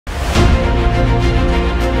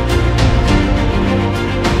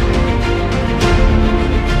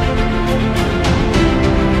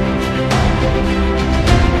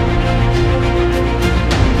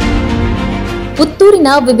ಪುತ್ತೂರಿನ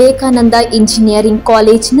ವಿವೇಕಾನಂದ ಇಂಜಿನಿಯರಿಂಗ್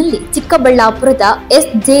ಕಾಲೇಜಿನಲ್ಲಿ ಚಿಕ್ಕಬಳ್ಳಾಪುರದ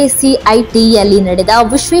SJCITಯಲ್ಲಿ ನಡೆದ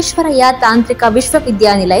ವಿಶ್ವೇಶ್ವರಯ್ಯ ತಾಂತ್ರಿಕ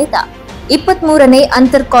ವಿಶ್ವವಿದ್ಯಾನಿಲಯದ 23ನೇ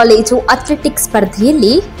ಅಂತರ್ ಕಾಲೇಜು ಅಥ್ಲೆಟಿಕ್ಸ್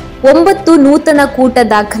ಸ್ಪರ್ಧೆಯಲ್ಲಿ 9 ನೂತನ ಕೂಟ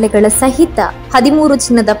ದಾಖಲೆಗಳ ಸಹಿತ 13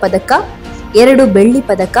 ಚಿನ್ನದ ಪದಕ, 2 ಬೆಳ್ಳಿ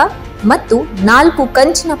ಪದಕ ಮತ್ತು 4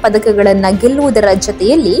 ಕಂಚಿನ ಪದಕಗಳನ್ನು ಗೆಲ್ಲುವುದರ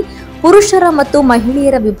ಜೊತೆಯಲ್ಲಿ ಪುರುಷರ ಮತ್ತು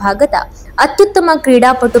ಮಹಿಳೆಯರ ವಿಭಾಗದ ಅತ್ಯುತ್ತಮ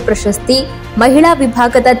ಕ್ರೀಡಾಪಟು ಪ್ರಶಸ್ತಿ, ಮಹಿಳಾ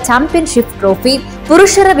ವಿಭಾಗದ ಚಾಂಪಿಯನ್ಶಿಪ್ ಟ್ರೋಫಿ,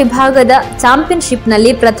 ಪುರುಷರ ವಿಭಾಗದ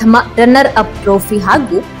ಚಾಂಪಿಯನ್ಶಿಪ್ನಲ್ಲಿ ಪ್ರಥಮ ರನ್ನರ್ ಅಪ್ ಟ್ರೋಫಿ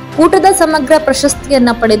ಹಾಗೂ ಕೂಟದ ಸಮಗ್ರ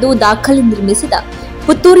ಪ್ರಶಸ್ತಿಯನ್ನ ಪಡೆದು ದಾಖಲೆ ನಿರ್ಮಿಸಿದ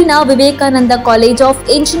ಪುತ್ತೂರಿನ Vivekananda college of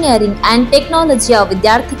engineering and ಟೆಕ್ನಾಲಜಿಯ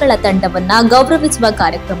ವಿದ್ಯಾರ್ಥಿಗಳ ತಂಡವನ್ನು ಗೌರವಿಸುವ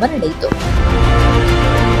ಕಾರ್ಯಕ್ರಮ ನಡೆಯಿತು.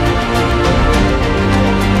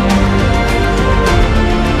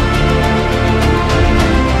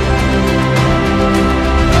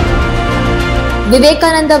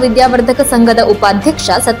 ವಿವೇಕಾನಂದ ವಿದ್ಯಾವರ್ಧಕ ಸಂಘದ ಉಪಾಧ್ಯಕ್ಷ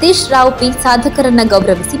ಸತೀಶ್ ರಾವ್ ಪಿ ಸಾಧಕರನ್ನ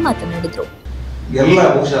ಗೌರವಿಸಿ ಮಾತನಾಡಿದರು. ಎಲ್ಲ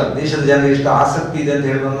ಬಹುಶಃ ದೇಶದ ಜನರಿಗೆ ಇಷ್ಟು ಆಸಕ್ತಿ ಇದೆ ಅಂತ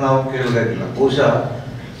ಹೇಳೋದನ್ನು ನಾವು ಕೇಳಬೇಕಾಗಿಲ್ಲ. ಬಹುಶಃ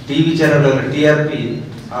ಟಿವಿ ಚಾನೆಲ್ ಅಲ್ಲಿ TRP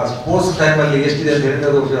ಆ ಸ್ಪೋರ್ಟ್ಸ್ ಟೈಮ್ ಅಲ್ಲಿ ಎಷ್ಟಿದೆ ಅಂತ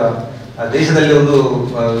ಹೇಳಿದ್ರೆ ಬಹುಶಃ ದೇಶದಲ್ಲಿ ಒಂದು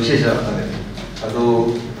ವಿಶೇಷ ಆಗ್ತದೆ. ಅದು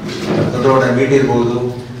ದೊಡ್ಡ ದೊಡ್ಡ ಮೀಟ್ ಇರ್ಬೋದು,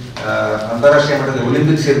 ಅಂತಾರಾಷ್ಟ್ರೀಯ ಮಟ್ಟದಲ್ಲಿ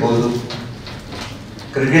ಒಲಿಂಪಿಕ್ಸ್ ಇರ್ಬೋದು,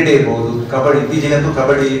 ಕ್ರಿಕೆಟ್ ಇರ್ಬೋದು, ಕಬಡ್ಡಿ, ಇತ್ತೀಚೆಗಂತೂ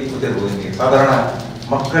ಕಬಡ್ಡಿ ಗೊತ್ತಿರ್ಬೋದು. ಸಾಧಾರಣ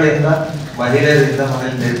ಮಕ್ಕಳಿಂದ ಮಹಿಳೆಯರಿಂದ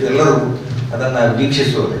ಮನೆಯಿಂದ ಎಲ್ಲರೂ ಅದನ್ನ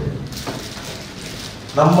ವೀಕ್ಷಿಸುವುದು.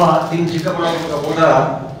 ನಮ್ಮ ಟೀಮ್ ಚಿಕ್ಕಬಳ್ಳಾಪುರ ಹೋದ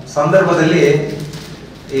ಸಂದರ್ಭದಲ್ಲಿ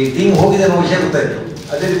ಈ ಟೀಮ್ ಹೋಗಿದೆ ಅನ್ನೋ ವಿಷಯ ಗೊತ್ತಾಯ್ತು.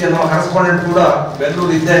 ಅದೇ ರೀತಿ ನಮ್ಮ ಕರೆಸ್ಪಾಂಡೆಂಟ್ ಕೂಡ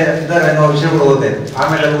ಬೆಂಗಳೂರು ಇದ್ದಾರೆ ಅನ್ನೋ ವಿಷಯಗಳು ಓದ್ತಾಯಿತ್ತು.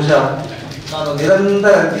 ಆಮೇಲೆ ಬಹುಶಃ ನಾನು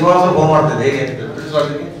ನಿರಂತರ ದಿವಾಸರು ಫೋನ್ ಮಾಡ್ತಿದ್ದೆ. ಹೇಗೆ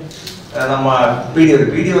ನಮ್ಮ ಪಿ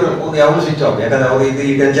ಡಿ ಅವರ ಫೋನ್ ಯಾವಾಗಲೂ ಸ್ವಿಚ್ ಆಫ್, ಯಾಕಂದ್ರೆ ಅವರು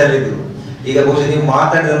ಈ ಟೆನ್ಷನ್ ಇದ್ರು. ಈಗ ಬಹುಶಃ ನೀವು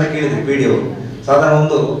ಮಾತಾಡಿದ್ರೆ ಕೇಳಿದ್ರಿ PD ಅವರು ಸಾಧಾರಣ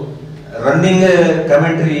ಒಂದು ರನ್ನಿಂಗ್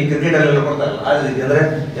ಕಮೆಂಟ್ರಿ ಕ್ರಿಕೆಟ್ ಅಲ್ಲೆಲ್ಲ ಕೊಡ್ತಾರೆ. ಆ ರೀತಿ ಅಂದ್ರೆ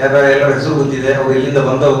ಎಲ್ಲರ ಹೆಸರು ಗೊತ್ತಿದೆ, ಅವ್ರು ಎಲ್ಲಿಂದ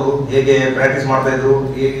ಬಂದವರು, ಹೇಗೆ ಪ್ರಾಕ್ಟೀಸ್ ಮಾಡ್ತಾ ಇದ್ರು,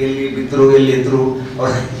 ಹೇಗೆ ಎಲ್ಲಿ ಬಿದ್ರು, ಎಲ್ಲಿ ಎದ್ರು,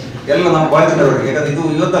 ಅವ್ರು ಎಲ್ಲ ನಾವು ಬಾಳ್ತಿದ್ದವ್ರಿಗೆ. ಯಾಕಂದ್ರೆ ಇದು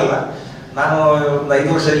ಇವತ್ತಲ್ಲ, ನಾನು ಒಂದು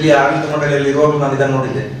 5 ವರ್ಷ ಇಲ್ಲಿ ಆಡಳಿತ ಮಂಡಳಿಯಲ್ಲಿ ಇರುವಾಗ ನಾನು ಇದನ್ನು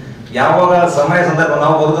ನೋಡಿದ್ದೆ. ಯಾವಾಗ ಸಮಯ ಸಂದರ್ಭ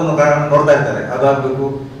ನಾವು ಬರೋದನ್ನು ನೋಡ್ತಾ ಇರ್ತಾರೆ, ಅದಾಗಬೇಕು,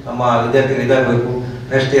 ನಮ್ಮ ವಿದ್ಯಾರ್ಥಿಗಳು ಇದಾಗಬೇಕು,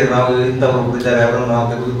 ನೆಕ್ಸ್ಟ್ ಇಯರ್ ನಾವು ಇಂಥವ್ರು ಇದ್ದಾರೆ ಅವರನ್ನು ನಾವು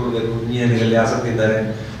ತೆಗೆದುಕೊಳ್ಬೇಕು, ಇಂಜಿನಿಯರಿಂಗ್ ಆಸಕ್ತಿ ಇದ್ದಾರೆ.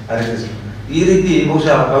 ಈ ರೀತಿ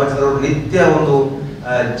ಬಹುಶಃ ಕಾಲೇಜಿನವರು ನಿತ್ಯ ಒಂದು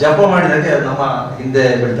ಜಪ ಮಾಡಿದಾಗೆ ನಮ್ಮ ಹಿಂದೆ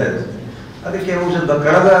ಬಿಡ್ತಾ ಇದ್ರು. ಅದಕ್ಕೆ ಬಹುಶಃ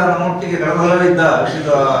ಕಳೆದ ನಮ್ಮೊಟ್ಟಿಗೆ ಕಳೆದ ಸಲ ಇದ್ದ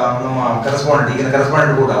ನಮ್ಮ ಕರೆಸ್ಪಾಂಡೆಂಟ್, ಈಗಿನ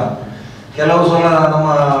ಕರೆಸ್ಪಾಂಡೆಂಟ್ ಕೂಡ ಕೆಲವು ಸಲ ನಮ್ಮ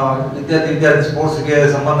ವಿದ್ಯಾರ್ಥಿ ಸ್ಪೋರ್ಟ್ಸ್ಗೆ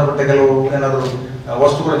ಸಂಬಂಧಪಟ್ಟ ಕೆಲವು ಏನಾದರೂ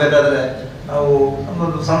ವಸ್ತುಗಳು ಬೇಕಾದ್ರೆ ನಾವು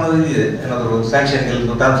ಒಂದು ಸಣ್ಣ ಇದಿದೆ, ಏನಾದರೂ ಸ್ಯಾಂಕ್ಷನ್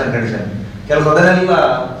ಟರ್ಮ್ಸ್ ಅಂಡ್ ಕಂಡೀಷನ್ ಕೆಲವು ಅದನ್ನೆಲ್ಲ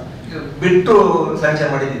ಬಿಟ್ಟು ಸ್ಯಾಂಕ್ಷನ್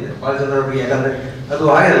ಮಾಡಿದ್ದಿದೆ ಕಾಲೇಜ್. ಯಾಕಂದ್ರೆ ಅದು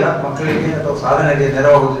ಹಾಗೆಲ್ಲ ಮಕ್ಕಳಿಗೆ ಅಥವಾ ಸಾಧನೆಗೆ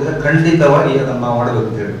ನೆರವಾಗುತ್ತಿದ್ರೆ ಖಂಡಿತವಾಗಿ ಅದನ್ನು ನಾವು ಮಾಡಬೇಕು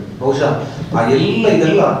ಅಂತ ಹೇಳಿ ಬಹುಶಃ ಆ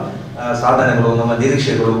ಇದೆಲ್ಲ ಸಾಧನೆಗಳು, ನಮ್ಮ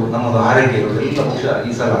ನಿರೀಕ್ಷೆಗಳು, ನಮ್ಮದು ಆರೈಕೆಗಳು ಎಲ್ಲ ಬಹುಶಃ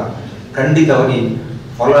ಈ ಸಲ ಖಂಡಿತವಾಗಿ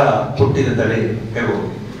ಫಲ ಕೊಟ್ಟಿದೆ ಅಂತೇಳಿ ಹೇಳ್ಬೋದು.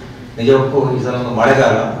 ನಿಜಕ್ಕೂ ಈ ಸಲ ಒಂದು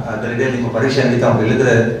ಮಳೆಗಾಲ, ಅದರಿಂದ ನಿಮ್ಮ ಪರೀಕ್ಷೆ ನಡೀತಾ ಉಂಟು.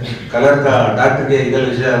 ಇಲ್ಲಿದ್ರೆ ಕಲರ್ಕ ಡಾಕ್ಟರ್ಗೆ ಇದೆಲ್ಲ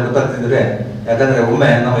ವಿಷಯ ಗೊತ್ತಾಗ್ತಿದ್ರೆ, ಯಾಕಂದ್ರೆ ಒಮ್ಮೆ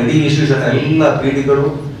ನಮ್ಮ ಇಡೀ ಇನ್ಸ್ಟಿಟ್ಯೂಷನ್ ಎಲ್ಲ PDಗಳು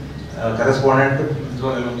ಕರೆಸ್ಪಾಂಡೆಂಟ್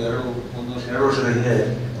ಒಂದು 2 ವರ್ಷದ ಹಿಂದೆ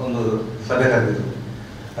ಒಂದು ಸಭೆ ಕರೆದಿದ್ರು.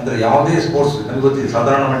 ಅಂದ್ರೆ ಯಾವುದೇ ಸ್ಪೋರ್ಟ್ಸ್ ನಮಗೆ ಗೊತ್ತಿದೆ,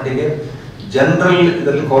 ಸಾಧಾರಣ ಮಟ್ಟಿಗೆ ಜನರಲ್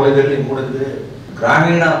ಇದರಲ್ಲಿ ಕಾಲೇಜಲ್ಲಿ ಮೂಡಿದ್ರೆ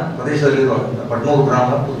ಗ್ರಾಮೀಣ ಪ್ರದೇಶದಲ್ಲಿರುವ ಪಟ್ನೂರು ಗ್ರಾಮ,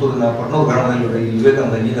 ಪುತ್ತೂರಿನ ಪಟ್ನೂರು ಗ್ರಾಮದಲ್ಲಿರುವ ಈ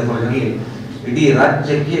ವಿವೇಕಾನಂದ ಇಂಜಿನಿಯರಿಂಗ್ ಕಾಲೇಜಿನಲ್ಲಿ ಇಡೀ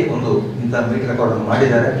ರಾಜ್ಯಕ್ಕೆ ಒಂದು ಇಂಥ ಮೀಟ್ ರೆಕಾರ್ಡ್ ಅನ್ನು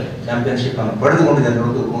ಮಾಡಿದ್ದಾರೆ, ಚಾಂಪಿಯನ್ಶಿಪ್ ಅನ್ನು ಪಡೆದುಕೊಂಡಿದ್ದಾರೆ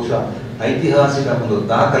ಅನ್ನೋದು ಬಹುಶಃ ಐತಿಹಾಸಿಕ ಒಂದು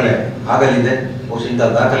ದಾಖಲೆ ಆಗಲಿದೆ. ಬಹುಶಃ ಇಂಥ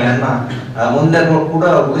ದಾಖಲೆಯನ್ನ ಮುಂದೆ ಕೂಡ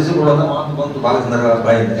ಉಳಿಸಿಕೊಳ್ಳೋದ ಮಾತು ಬಂತು ಬಾಲಚಂದ್ರ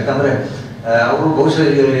ಬಾಯಿಂದ. ಯಾಕಂದ್ರೆ ಅವರು ಬಹುಶಃ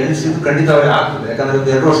ಎಣಿಸಿದ್ದು ಖಂಡಿತವಾಗಿ ಆಗ್ತದೆ. ಯಾಕಂದ್ರೆ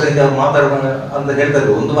ಒಂದು 2 ವರ್ಷದಿಂದ ಅವ್ರು ಮಾತಾಡುವ ಅಂತ ಹೇಳ್ತಾ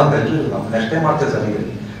ಇದ್ರು, ಒಂದು ಮಾತಾಡಲಿ ನಾವು ನೆಕ್ಸ್ಟೇ ಮಾಡ್ತೇವೆ ಸರ್. ಈಗ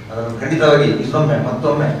ಅದನ್ನು ಖಂಡಿತವಾಗಿ ಇನ್ನೊಮ್ಮೆ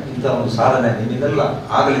ಮತ್ತೊಮ್ಮೆ ಇಂಥ ಒಂದು ಸಾಧನೆ ನಿಮ್ಮಿಂದೆಲ್ಲ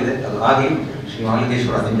ಆಗಲಿದೆ. ಅದು ಆಗಲಿ ಶ್ರೀ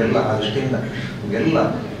ಮಹಾಲಿಂಗೇಶ್ವರ ನಿಮಗೆಲ್ಲ ಆ ದೃಷ್ಟಿಯಿಂದ ನಿಮಗೆಲ್ಲ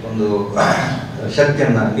ಒಂದು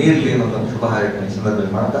ಶಕ್ತಿಯನ್ನ ನೀಡಲಿ ಅನ್ನೋದು ಶುಭ ಹಾರೈಕೆ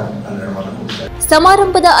ಸಂದರ್ಭದಲ್ಲಿ ಮಾಡ್ತಾ ನಾನು ಮಾತನಾಡುತ್ತೇನೆ.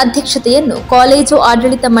 ಸಮಾರಂಭದ ಅಧ್ಯಕ್ಷತೆಯನ್ನು ಕಾಲೇಜು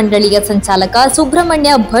ಆಡಳಿತ ಮಂಡಳಿಯ ಸಂಚಾಲಕ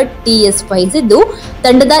ಸುಬ್ರಹ್ಮಣ್ಯ ಭಟ್ TS ವಹಿಸಿದ್ದು,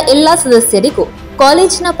 ತಂಡದ ಎಲ್ಲಾ ಸದಸ್ಯರಿಗೂ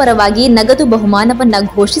ಕಾಲೇಜಿನ ಪರವಾಗಿ ನಗದು ಬಹುಮಾನವನ್ನ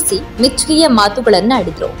ಘೋಷಿಸಿ ಮೆಚ್ಚುಗೆಯ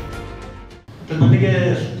ಮಾತುಗಳನ್ನಾಡಿದ್ರು. ನನಗೆ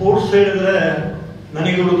ಸ್ಪೋರ್ಟ್ಸ್ ಹೇಳಿದ್ರೆ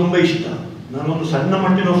ನನಗೆ ತುಂಬಾ ಇಷ್ಟ. ನಾನೊಂದು ಸಣ್ಣ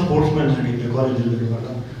ಮಟ್ಟಿನ ಸ್ಪೋರ್ಟ್ಸ್ ಮ್ಯಾನ್ ಆಗಿದ್ದೆ ಕಾಲೇಜಲ್ಲಿರುವಾಗ.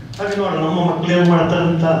 ಹಾಗೆ ನೋಡ ನಮ್ಮ ಮಕ್ಕಳು ಏನು ಮಾಡ್ತಾರೆ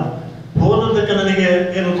ಅಂತ ಹೋದದಕ್ಕೆ ನನಗೆ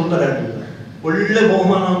ಏನು ತೊಂದರೆ ಆಗಲಿಲ್ಲ. ಒಳ್ಳೆ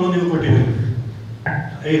ಬಹುಮಾನವನ್ನು ನೀವು ಕೊಟ್ಟಿದ್ದೀರಿ.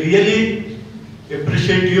 I really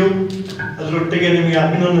appreciate you. ಅದರೊಟ್ಟಿಗೆ ನಿಮಗೆ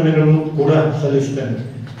ಅಭಿನಂದನೆಗಳನ್ನು ಕೂಡ ಸಲ್ಲಿಸ್ತೇನೆ.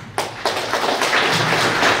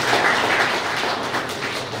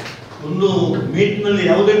 ಒಂದು ಮೀಟ್ನಲ್ಲಿ,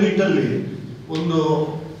 ಯಾವುದೇ ಮೀಟಲ್ಲಿ ಒಂದು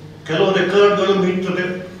ಕೆಲವು ರೆಕಾರ್ಡ್ಗಳು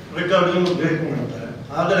ರೆಕಾರ್ಡ್ಗಳನ್ನು ಬ್ರೇಕ್ ಮಾಡ್ತಾರೆ.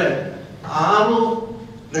 ಆದರೆ 6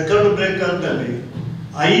 ರೆಕಾರ್ಡ್ ಬ್ರೇಕ್ ಆದ್ಮೇಲೆ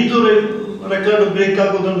 5 ರೆಕಾರ್ಡ್ ಬ್ರೇಕ್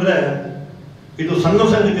ಆಗೋದಂದ್ರೆ ಇದು ಸಣ್ಣ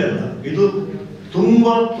ಸಂಗತಿ ಅಲ್ಲ. ಇದು ತುಂಬ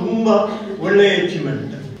ತುಂಬ ಒಳ್ಳೆಯ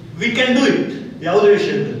achievement. We can do it. ಯಾವುದೇ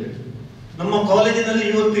ವಿಷಯದಲ್ಲಿ ನಮ್ಮ ಕಾಲೇಜಿನಲ್ಲಿ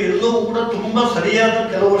ಇವತ್ತು ಎಲ್ಲವೂ ಕೂಡ ತುಂಬ ಸರಿಯಾದ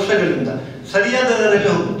ಕೆಲವು ವರ್ಷಗಳಿಂದ ಸರಿಯಾದ ದರದಲ್ಲಿ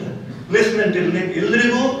ಹೋಗುತ್ತೆ. ಪ್ಲೇಸ್ಮೆಂಟ್ ಇರಲಿ,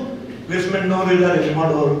 ಎಲ್ಲರಿಗೂ ಪ್ಲೇಸ್ಮೆಂಟ್ನವರು ಇದ್ದಾರೆ,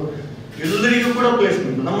 ಮಾಡುವವರು ಎಲ್ಲರಿಗೂ ಕೂಡ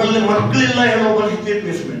ಪ್ಲೇಸ್ಮೆಂಟ್. ನಮ್ಮಲ್ಲಿ ಮಕ್ಕಳಿಲ್ಲ ಹೇಳೋ ಪರಿಸ್ಥಿತಿ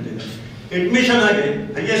ಪ್ಲೇಸ್ಮೆಂಟ್ ಇದೆ. ಅಡ್ಮಿಷನ್ ಆಗಿ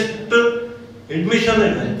ಹೈಯೆಸ್ಟ್ ಅಡ್ಮಿಷನ್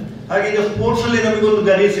ಇದೆ. ಹಾಗೆ ಈಗ ಸ್ಪೋರ್ಟ್ಸ್ ಅಲ್ಲಿ ನಮಗೊಂದು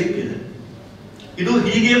ಗರಿ ಸಿಕ್ಕಿದೆ. ಇದು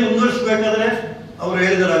ಹೀಗೆ ಮುಂದುವರಿಸಬೇಕಾದ್ರೆ ಅವರು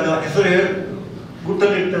ಹೇಳಿದರಾಗ ಹೆಸರು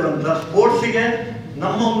ಗುಟ್ಟಲ್ಲಿರ್ತೇವಂತ ಸ್ಪೋರ್ಟ್ಸಿಗೆ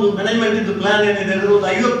ನಮ್ಮ ಒಂದು ಮ್ಯಾನೇಜ್ಮೆಂಟ್ ಇದ್ದು ಪ್ಲಾನ್ ಏನಿದೆ ಅಂದ್ರೆ ಒಂದು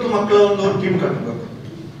 50 ಮಕ್ಕಳ ಒಂದು ಟೀಮ್ ಕಟ್ಟಬೇಕು.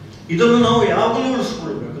 ಇದನ್ನು ನಾವು ಯಾವಾಗಲೂ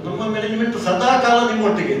ಉಳಿಸ್ಕೊಳ್ಬೇಕು. ನಮ್ಮ ಮ್ಯಾನೇಜ್ಮೆಂಟ್ ಸದಾ ಕಾಲ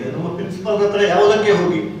ನಿಮ್ಮೊಟ್ಟಿಗೆ ಇದೆ. ನಮ್ಮ ಪ್ರಿನ್ಸಿಪಾಲ್ ಹತ್ರ ಯಾವುದಕ್ಕೆ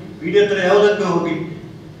ಹೋಗಿ, ಪಿ ಡಿ ಹತ್ರ ಯಾವುದಕ್ಕೆ ಹೋಗಿ,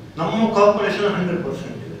 ನಮ್ಮ ಕಾರ್ಪೊರೇಷನ್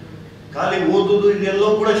 100% ಇದೆ. ಖಾಲಿ ಓದುದು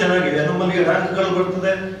ಇದೆಲ್ಲವೂ ಕೂಡ ಚೆನ್ನಾಗಿದೆ. ನಮ್ಮಲ್ಲಿ ರ್ಯಾಂಕ್ಗಳು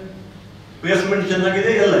ಬರ್ತದೆ, ಪ್ಲೇಸ್ಮೆಂಟ್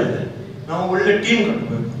ಚೆನ್ನಾಗಿದೆ, ಎಲ್ಲ ಇದೆ. ನಾವು ಒಳ್ಳೆ ಟೀಮ್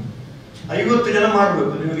ಕಟ್ಟಬೇಕು. 50 ಜನ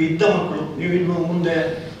ಮಾಡಬೇಕು. ನಿಮಗೆ ಇದ್ದ ಮಕ್ಕಳು, ನೀವು ಇನ್ನು ಮುಂದೆ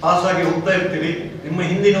ಪಾಸ್ ಆಗಿ ಹೋಗ್ತಾ ಇರ್ತೀರಿ, ನಿಮ್ಮ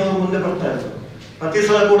ಹಿಂದಿನವರು ಮುಂದೆ ಬರ್ತಾ ಇರ್ತಾರೆ. ಪ್ರತಿ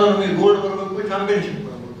ಸಲ ಕೂಡ ನಮಗೆ ಗೋಲ್ಡ್ ಬರಬೇಕು, ಚಾಂಪಿಯನ್ಶಿಪ್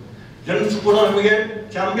ಬರಬೇಕು. ಜೆಂಟ್ಸ್ ಕೂಡ ನಮಗೆ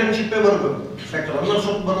ಚಾಂಪಿಯನ್ಶಿಪ್ಪೇ ಬರಬೇಕು. Second runners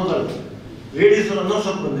up ಬರೋದಲ್ಲ, ladies runners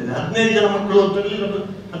up ಬಂದಿದೆ. 15 ಜನ ಮಕ್ಕಳು ಹೋದಲ್ಲಿ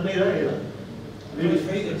 15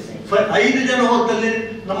 5 ಜನ ಹೋದಲ್ಲಿ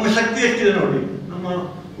ನಮ್ಮ ಶಕ್ತಿ ಎಷ್ಟಿದೆ ನೋಡಿ. ನಮ್ಮ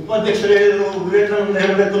ಉಪಾಧ್ಯಕ್ಷರು ಹೇಳಿದ್ರು, ವಿವೇಕಾನಂದ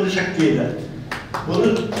ಹೇಳಬೇಕು, ಒಂದು ಶಕ್ತಿ ಇದೆ.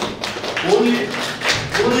 ಓನ್ಲಿ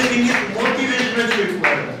ಮೋಟಿವೇಶನ್ ಬೇಕು.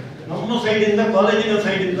 ನಮ್ಮ ಸೈಡಿಂದ, ಕಾಲೇಜಿನ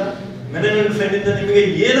ಸೈಡಿಂದ, ಮ್ಯಾನೇಜ್ಮೆಂಟ್ ಸೈಡಿಂದ ನಿಮಗೆ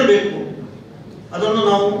ಏನು ಬೇಕು ಅದನ್ನು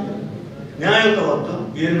ನಾವು ನ್ಯಾಯಯುತವಾದ್ದು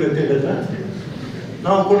ಏನು ಬೇಕಾದ್ರೆ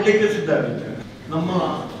ನಾವು ಕೊಡ್ಲಿಕ್ಕೆ ಸಿದ್ಧವಾಗಿದ್ದೇವೆ. ನಮ್ಮ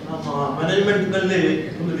ಮ್ಯಾನೇಜ್ಮೆಂಟ್ನಲ್ಲಿ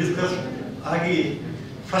ಒಂದು ಡಿಸ್ಕಸ್ ಆಗಿ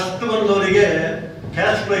ಫಸ್ಟ್ ಬಂದವರಿಗೆ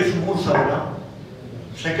ಕ್ಯಾಶ್ ಪ್ರೈಸ್ 3,000,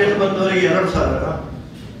 ಸೆಕೆಂಡ್ ಬಂದವರಿಗೆ 2,000,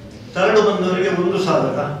 ಥರ್ಡ್ ಬಂದವರಿಗೆ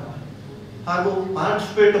 1,000 ಹಾಗೂ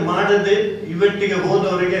ಪಾರ್ಟಿಸಿಪೇಟ್ ಮಾಡದೆ ಇವೆಂಟಿಗೆ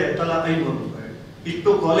ಹೋದವರಿಗೆ ತಲಾ 500 ರೂಪಾಯಿ. ಇಷ್ಟು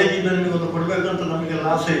ಕಾಲೇಜಿಂದ ನಿಮಗೆ ಒಂದು ಕೊಡ್ಬೇಕಂತ ನಮಗೆ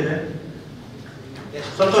ಆಸೆ ಇದೆ.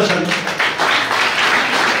 ಸಂತೋಷ.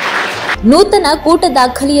 ನೂತನ ಕೂಟ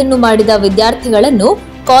ದಾಖಲೆಯನ್ನು ಮಾಡಿದ ವಿದ್ಯಾರ್ಥಿಗಳನ್ನು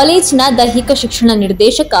ಕಾಲೇಜಿನ ದೈಹಿಕ ಶಿಕ್ಷಣ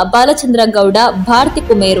ನಿರ್ದೇಶಕ ಬಾಲಚಂದ್ರ ಗೌಡ, ಭಾರತಿ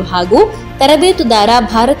ಕುಮೇರು ಹಾಗೂ ತರಬೇತುದಾರ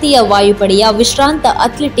ಭಾರತೀಯ ವಾಯುಪಡೆಯ ವಿಶ್ರಾಂತ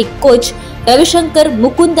ಅಥ್ಲೆಟಿಕ್ ಕೋಚ್ ರವಿಶಂಕರ್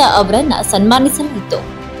ಮುಕುಂದ ಅವರನ್ನ ಸನ್ಮಾನಿಸಲಾಯಿತು.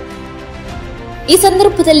 ಈ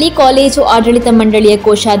ಸಂದರ್ಭದಲ್ಲಿ ಕಾಲೇಜು ಆಡಳಿತ ಮಂಡಳಿಯ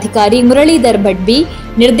ಕೋಶಾಧಿಕಾರಿ ಮುರಳೀಧರ್ ಭಟ್ಬಿ,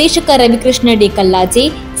 ನಿರ್ದೇಶಕ ರವಿಕೃಷ್ಣ ಡಿ ಕಲ್ಲಾಜೆ,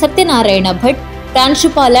 ಸತ್ಯನಾರಾಯಣ ಭಟ್,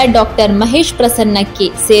 ಪ್ರಾಂಶುಪಾಲ ಡಾಕ್ಟರ್ ಮಹೇಶ್ ಪ್ರಸನ್ನಕ್ಕೆ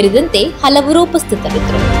ಸೇರಿದಂತೆ ಹಲವರು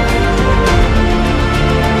ಉಪಸ್ಥಿತರಿದ್ದರು.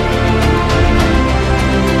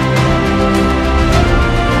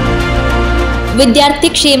 ವಿದ್ಯಾರ್ಥಿ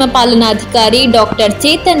ಕ್ಷೇಮ ಪಾಲನಾಧಿಕಾರಿ ಡಾಕ್ಟರ್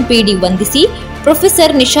ಚೇತನ್ ಪಿಡಿ ವಂದಿಸಿ,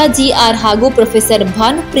 ಪ್ರೊಫೆಸರ್ ನಿಶಾ ಜಿಆರ್ ಹಾಗೂ ಪ್ರೊಫೆಸರ್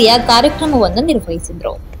ಭಾನುಪ್ರಿಯಾ ಕಾರ್ಯಕ್ರಮವನ್ನು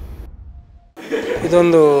ನಿರ್ವಹಿಸಿದರು.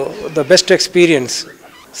 ಇದೊಂದು ದ ಬೆಸ್ಟ್ ಎಕ್ಸ್ಪೀರಿಯನ್ಸ್.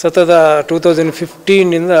 ಸತತ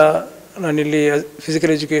 2015 ನಾನಿಲ್ಲಿ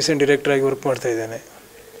ಫಿಸಿಕಲ್ ಎಜುಕೇಷನ್ ಡೈರೆಕ್ಟರ್ ಆಗಿ ವರ್ಕ್ ಮಾಡ್ತಾ ಇದ್ದೇನೆ.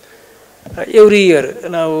 ಎವ್ರಿ ಇಯರ್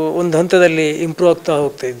ನಾವು ಒಂದು ಹಂತದಲ್ಲಿ ಇಂಪ್ರೂವ್ ಆಗ್ತಾ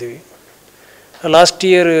ಹೋಗ್ತಾ ಇದ್ದೀವಿ. Last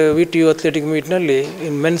year VTU athletic ಮೀಟ್ನಲ್ಲಿ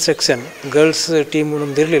in men section girls team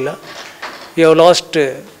ನಮ್ಮದಿರಲಿಲ್ಲ. We have lost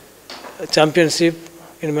championship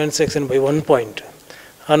in men section by 1 point.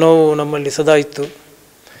 ಆ ನೋವು ನಮ್ಮಲ್ಲಿ ಸದಾ ಇತ್ತು.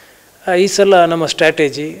 ಈ ಸಲ ನಮ್ಮ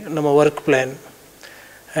ಸ್ಟ್ರಾಟಜಿ, ನಮ್ಮ work plan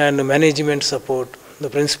and management support, the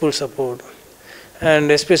principal support and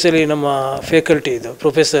especially ನಮ್ಮ ಫ್ಯಾಕಲ್ಟಿ ಇದು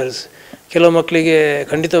ಪ್ರೊಫೆಸರ್ಸ್, ಕೆಲವು ಮಕ್ಕಳಿಗೆ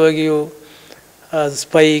ಖಂಡಿತವಾಗಿಯೂ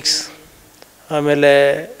ಸ್ಪೈಕ್ಸ್ ಆಮೇಲೆ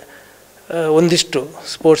ಒಂದಿಷ್ಟು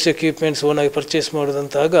sports equipments ಓನಾಗಿ purchase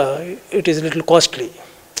ಮಾಡೋದಂತಾಗ it is little costly.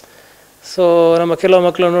 So ನಮ್ಮ ಕೆಲವು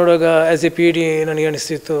ಮಕ್ಕಳು ನೋಡುವಾಗ ಆ್ಯಸ್ ಎ PD ನನಗೆ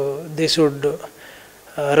ಅನಿಸ್ತಿತ್ತು they should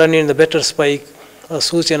run in the better spike,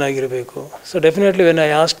 shoe ಚೆನ್ನಾಗಿರಬೇಕು. So definitely when I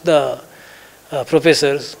ask the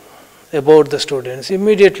professors about the students,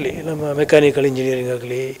 immediately ನಮ್ಮ ಮೆಕ್ಯಾನಿಕಲ್ ಇಂಜಿನಿಯರಿಂಗ್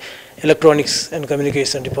ಆಗಲಿ, electronics and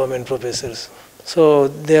communication department professors, so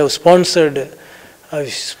they have sponsored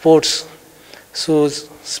sports shoes,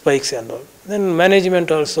 spikes and all. Then management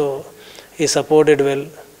also is supported well.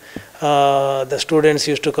 The students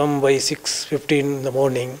used to come by 6:15 in the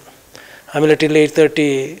morning. ಆಮೇಲೆ till 8:30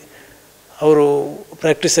 ಅವರು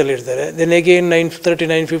ಪ್ರಾಕ್ಟೀಸಲ್ಲಿ ಇರ್ತಾರೆ. Then again 9:30,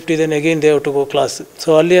 9:50 then again they have to go class. So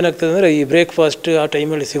ಅಲ್ಲಿ ಏನಾಗ್ತದೆ ಅಂದರೆ ಈ breakfast ಆ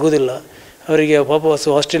ಟೈಮಲ್ಲಿ ಸಿಗೋದಿಲ್ಲ ಅವರಿಗೆ. ವಾಪಸ್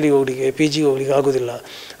ಹಾಸ್ಟೆಲಿಗೆ ಹೋಗ್ಲಿಕ್ಕೆ, PG ಹೋಗ್ಲಿಕ್ಕೆ ಆಗೋದಿಲ್ಲ.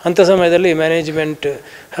 ಅಂಥ ಸಮಯದಲ್ಲಿ ಮ್ಯಾನೇಜ್ಮೆಂಟ್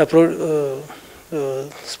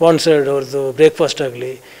ಸ್ಪಾನ್ಸರ್ಡ್ ಅವ್ರದ್ದು ಬ್ರೇಕ್ಫಾಸ್ಟ್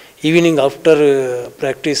ಆಗಲಿ, ಈವ್ನಿಂಗ್ ಆಫ್ಟರ್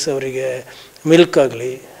ಪ್ರಾಕ್ಟೀಸ್ ಅವರಿಗೆ ಮಿಲ್ಕ್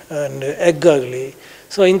ಆಗಲಿ ಆ್ಯಂಡ್ ಎಗ್ ಆಗಲಿ,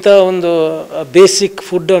 ಸೊ ಇಂಥ ಒಂದು ಬೇಸಿಕ್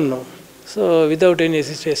ಫುಡ್ಡನ್ನು so without any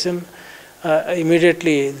hesitation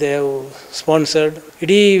immediately they have sponsored.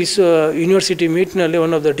 ಇಡೀ university ಮೀಟ್ನಲ್ಲಿ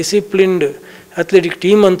one of the disciplined athletic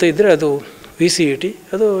team ಅಂತ ಇದ್ದರೆ ಅದು VCET,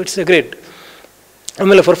 ಅದು ಇಟ್ಸ್ ಎ ಗ್ರೇಟ್.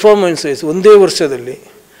 ಆಮೇಲೆ ಪರ್ಫಾರ್ಮೆನ್ಸಸ್ ಒಂದೇ ವರ್ಷದಲ್ಲಿ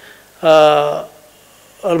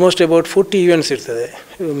ಆಲ್ಮೋಸ್ಟ್ ಅಬೌಟ್ 40 ಈವೆಂಟ್ಸ್ ಇರ್ತದೆ,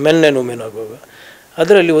 ಮೆನ್ ಆ್ಯಂಡ್ ವುಮೆನ್ ಆಗುವಾಗ.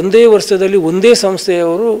 ಅದರಲ್ಲಿ ಒಂದೇ ವರ್ಷದಲ್ಲಿ ಒಂದೇ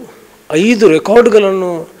ಸಂಸ್ಥೆಯವರು 5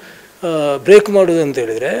 ರೆಕಾರ್ಡ್ಗಳನ್ನು ಬ್ರೇಕ್ ಮಾಡೋದು ಅಂತ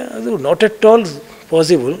ಹೇಳಿದರೆ ಅದು ನಾಟ್ ಎಟ್ ಆಲ್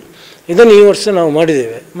ಪಾಸಿಬಲ್. ಇದನ್ನು ಈ ವರ್ಷ ನಾವು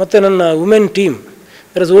ಮಾಡಿದ್ದೇವೆ. ಮತ್ತು ನನ್ನ women team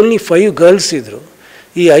there is only 5 girls ಇದ್ದರು.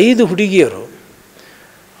 ಈ 5 ಹುಡುಗಿಯರು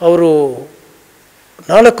ಅವರು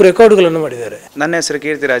 4 ರೆಕಾರ್ಡ್ಗಳನ್ನು ಮಾಡಿದ್ದಾರೆ. ನನ್ನ ಹೆಸರು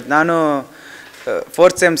ಕೀರ್ತಿರಾಜ್. ನಾನು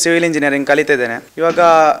 4th ಸೆಮ್ ಸಿವಿಲ್ ಇಂಜಿನಿಯರಿಂಗ್ ಕಲಿತಿದ್ದೇನೆ. ಇವಾಗ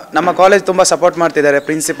ನಮ್ಮ ಕಾಲೇಜ್ ತುಂಬ ಸಪೋರ್ಟ್ ಮಾಡ್ತಿದ್ದಾರೆ,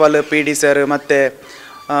 ಪ್ರಿನ್ಸಿಪಾಲ್, PD ಸರ್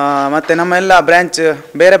ಮತ್ತು ನಮ್ಮ ಎಲ್ಲ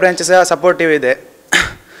ಬೇರೆ ಬ್ರ್ಯಾಂಚ್ ಸಹ ಸಪೋರ್ಟಿವ್ ಇದೆ.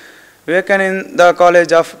 Vivekananda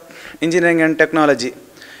college of engineering and technology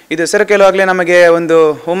ಇದು ಹೆಸರು ಕೇಳುವಾಗಲೇ ನಮಗೆ ಒಂದು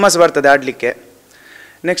ಹುಮ್ಮಸ್ಸು ಬರ್ತದೆ ಆಡಲಿಕ್ಕೆ.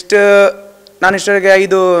 ನೆಕ್ಸ್ಟ್ ನಾನು ಇಷ್ಟವರೆಗೆ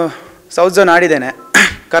 5 ಸೌತ್ ಝೋನ್ ಆಡಿದ್ದೇನೆ,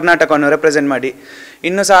 ಕರ್ನಾಟಕವನ್ನು ರೆಪ್ರೆಸೆಂಟ್ ಮಾಡಿ.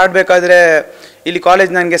 ಇನ್ನೂ ಸಹ ಆಡಬೇಕಾದ್ರೆ ಇಲ್ಲಿ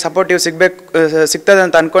ಕಾಲೇಜ್ ನನಗೆ ಸಪೋರ್ಟಿವ್ ಸಿಗ್ತದೆ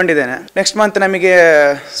ಅಂತ ಅಂದ್ಕೊಂಡಿದ್ದೇನೆ. ನೆಕ್ಸ್ಟ್ ಮಂತ್ ನಮಗೆ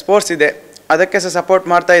ಸ್ಪೋರ್ಟ್ಸ್ ಇದೆ, ಅದಕ್ಕೆ ಸಹ ಸಪೋರ್ಟ್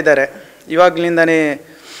ಮಾಡ್ತಾ ಇದ್ದಾರೆ. ಇವಾಗಲಿಂದನೇ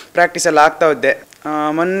ಪ್ರಾಕ್ಟೀಸ್ ಎಲ್ಲ ಆಗ್ತಾ ಇದ್ದೆ.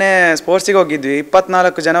 ಮೊನ್ನೆ ಸ್ಪೋರ್ಟ್ಸಿಗೆ ಹೋಗಿದ್ವಿ,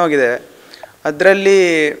 24 ಜನ ಹೋಗಿದ್ದೇವೆ. ಅದರಲ್ಲಿ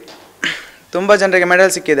ತುಂಬ ಜನರಿಗೆ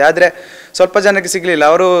ಮೆಡಲ್ ಸಿಕ್ಕಿದೆ, ಆದರೆ ಸ್ವಲ್ಪ ಜನರಿಗೆ ಸಿಗಲಿಲ್ಲ.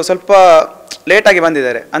 ಅವರು ಸ್ವಲ್ಪ ಲೇಟಾಗಿ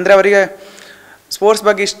ಬಂದಿದ್ದಾರೆ. ಅಂದರೆ ಅವರಿಗೆ ಸ್ಪೋರ್ಟ್ಸ್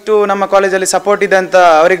ಬಗ್ಗೆ ಇಷ್ಟು ನಮ್ಮ ಕಾಲೇಜಲ್ಲಿ ಸಪೋರ್ಟ್ ಇದೆ ಅಂತ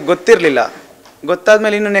ಅವರಿಗೆ ಗೊತ್ತಿರಲಿಲ್ಲ.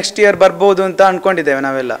 ಗೊತ್ತಾದಮೇಲೆ ಇನ್ನು ನೆಕ್ಸ್ಟ್ ಇಯರ್ ಬರ್ಬೋದು ಅಂತ ಅಂದ್ಕೊಂಡಿದ್ದೇವೆ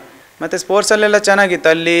ನಾವೆಲ್ಲ. ಮತ್ತು ಸ್ಪೋರ್ಟ್ಸಲ್ಲೆಲ್ಲ ಚೆನ್ನಾಗಿತ್ತು,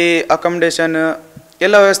 ಅಲ್ಲಿ ಅಕಾಮಿಡೇಷನ್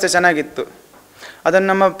ಎಲ್ಲ ವ್ಯವಸ್ಥೆ ಚೆನ್ನಾಗಿತ್ತು. ಅದನ್ನು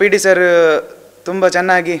ನಮ್ಮ PD ಸರ್ ತುಂಬ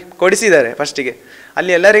ಚೆನ್ನಾಗಿ ಕೊಡಿಸಿದ್ದಾರೆ. ಫಸ್ಟಿಗೆ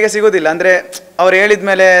ಅಲ್ಲಿ ಎಲ್ಲರಿಗೆ ಸಿಗೋದಿಲ್ಲ, ಅಂದರೆ ಅವ್ರು ಹೇಳಿದ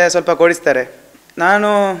ಮೇಲೆ ಸ್ವಲ್ಪ ಕೊಡಿಸ್ತಾರೆ. ನಾನು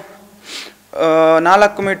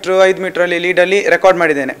 4 ಮೀಟ್ರು 5 ಮೀಟ್ರಲ್ಲಿ ಲೀಡಲ್ಲಿ ರೆಕಾರ್ಡ್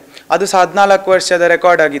ಮಾಡಿದ್ದೇನೆ. ಅದು ಸಹ 14 ವರ್ಷದ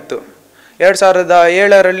ರೆಕಾರ್ಡ್ ಆಗಿತ್ತು.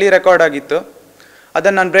 2007ರಲ್ಲಿ ರೆಕಾರ್ಡ್ ಆಗಿತ್ತು.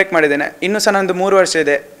 ಅದನ್ನು ನಾನು ಬ್ರೇಕ್ ಮಾಡಿದ್ದೇನೆ. ಇನ್ನೂ ಸಹ ನಂದು 3 ವರ್ಷ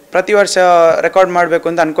ಇದೆ. ಪ್ರತಿ ವರ್ಷ ರೆಕಾರ್ಡ್ ಮಾಡಬೇಕು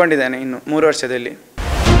ಅಂತ ಅಂದ್ಕೊಂಡಿದ್ದೇನೆ ಇನ್ನು 3 ವರ್ಷದಲ್ಲಿ.